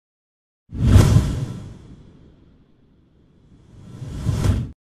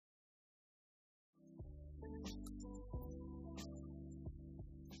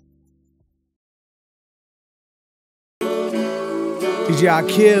DJ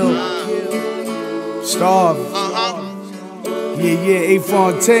Akil Starv. Yeah,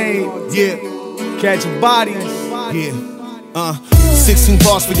 A.Fontaine. Yeah. Catching bodies. Yeah. 16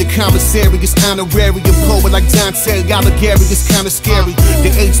 bars for your commissary. It's honorary. A poet like Dante Alighieri. It's kinda scary.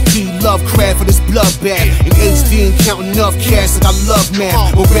 The HP Lovecraft for this bloodbath. And HD ain't counting enough cash that I love, man.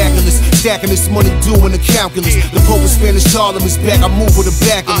 Miraculous. Stacking this money, doing the calculus. The Pope of Spanish Harlem is back. I move with a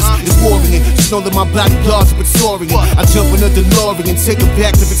backless. It's warring. Just know that my bodyguards are Praetorian. I jump in a DeLorean, take it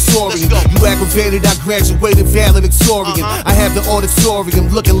back to Victorian. You aggravated, I graduated valedictorian. I have the auditorium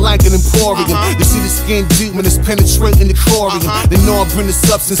looking like an emporium. You see the skin deep when it's penetrating the chlorium. They know I bring the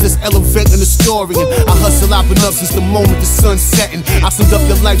substance that's elevating the story. I hustle up and up since the moment the sun's setting. I summed up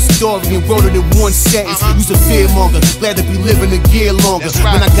your life story and wrote it in one sentence. You's a fearmonger, glad to be living a year longer.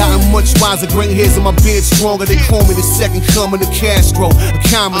 When I gotten much wiser, gray hairs in my beard stronger. They call me the second coming of Castro, a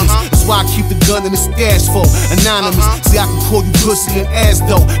communist. That's why I keep the gun in the stash for anonymous. See, I can call you pussy and ass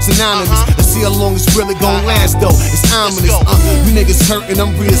though, synonymous. Let's see how long it's really gon' last though. It's ominous. You niggas hurting,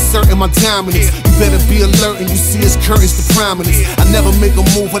 I'm reasserting my dominance. You better be alert and you see his curtains to prominence. I never make a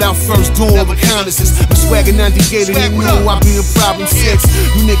move without first doing reconnaissance. I'm swagging 98 and they knew I'd be a problem 6.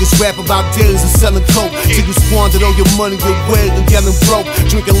 You niggas rap about days and selling coke till you squandered all your money, your way and getting broke.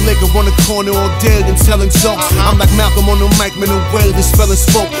 Drinking liquor on the corner all day and telling jokes. I'm like Malcolm on the mic, man, the way this fella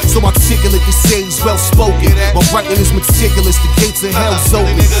spoke. So articulate, they say he's well spoken. My writing is meticulous, the gates of hell's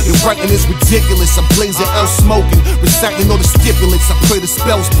open. Your writing is ridiculous, I'm blazing out smoking. Reciting all the stipulates, I pray the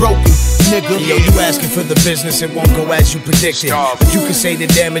spell's broken, nigga. Yo, you asking for the business, it won't go as you predicted. But you can say the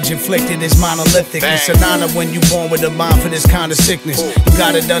damage inflicted is monolithic. It's an honor when you born with a mind for this kind of sickness. You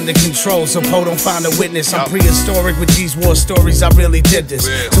got it under control, so Poe don't find a witness. I'm prehistoric with these war stories, I really did this.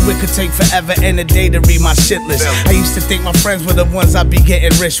 So it could take forever and a day to read my shit list. I used to think my friends were the ones I'd be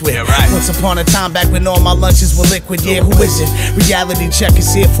getting rich with. Once upon a time back when all my lunches were liquid. Yeah, who is it? Reality check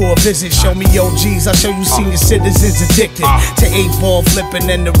is here for a visit. Show me OGs, I'll show you senior citizens addicted to 8-ball flipping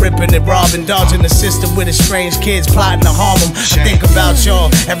and the ripping and robbing, dodging the system with the strange kids plotting to harm them. I think about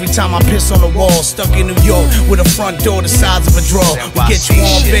y'all every time I piss on the wall. Stuck in New York with a front door the size of a drawer. We get you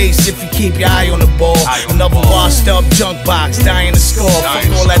on base if you keep your eye on the ball. Another washed up junk box, dying to score. Fuck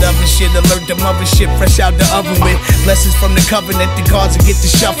all that other shit, alert the mother shit fresh out the oven with blessings from the covenant. The guards will get to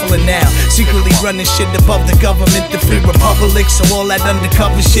shuffling now. Secretly running shit above the government, the free republic. So all that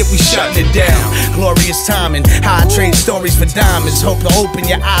undercover shit, we shutting it down. Glorious timing, how I trade stories for diamonds. Hope to open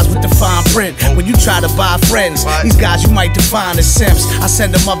your eyes with the fine print. When you try to buy friends, these guys you might define as simps. I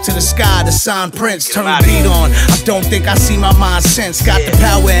send them up to the sky to sign prints, turn the beat on. I don't think I see my mind since. Got the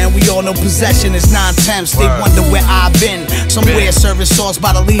power and we all know possession is 9/10. They wonder where I've been. Somewhere serving sauce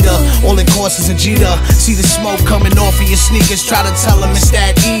by the leader. All it costs is a Jeter. See the smoke coming off of your sneakers. Try to tell them it's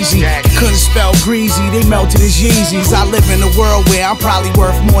that easy. Couldn't spell greasy, they melted as Yeezys. I live in a world where I'm probably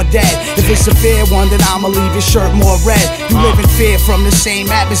worth more dead. If it's a fair one, then I'ma leave your shirt more red. You live in fear from the same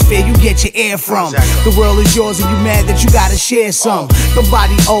atmosphere you get your air from. The world is yours and you mad that you gotta share some.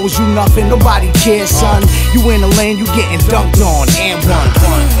 Nobody owes you nothing, nobody cares, son. You in the lane, you getting dunked on and one.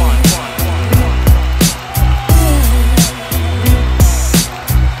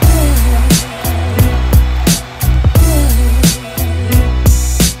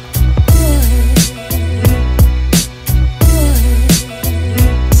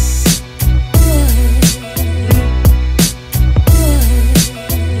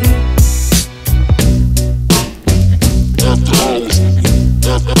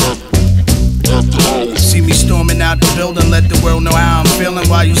 Out the building, let the world know how I'm feeling.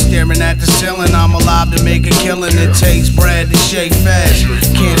 While you staring at the ceiling, I'm alive to make a killing. It takes bread to shake fast.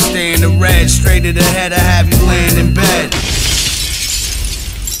 Can't stay in the red, straight to the head, I have you laying in bed.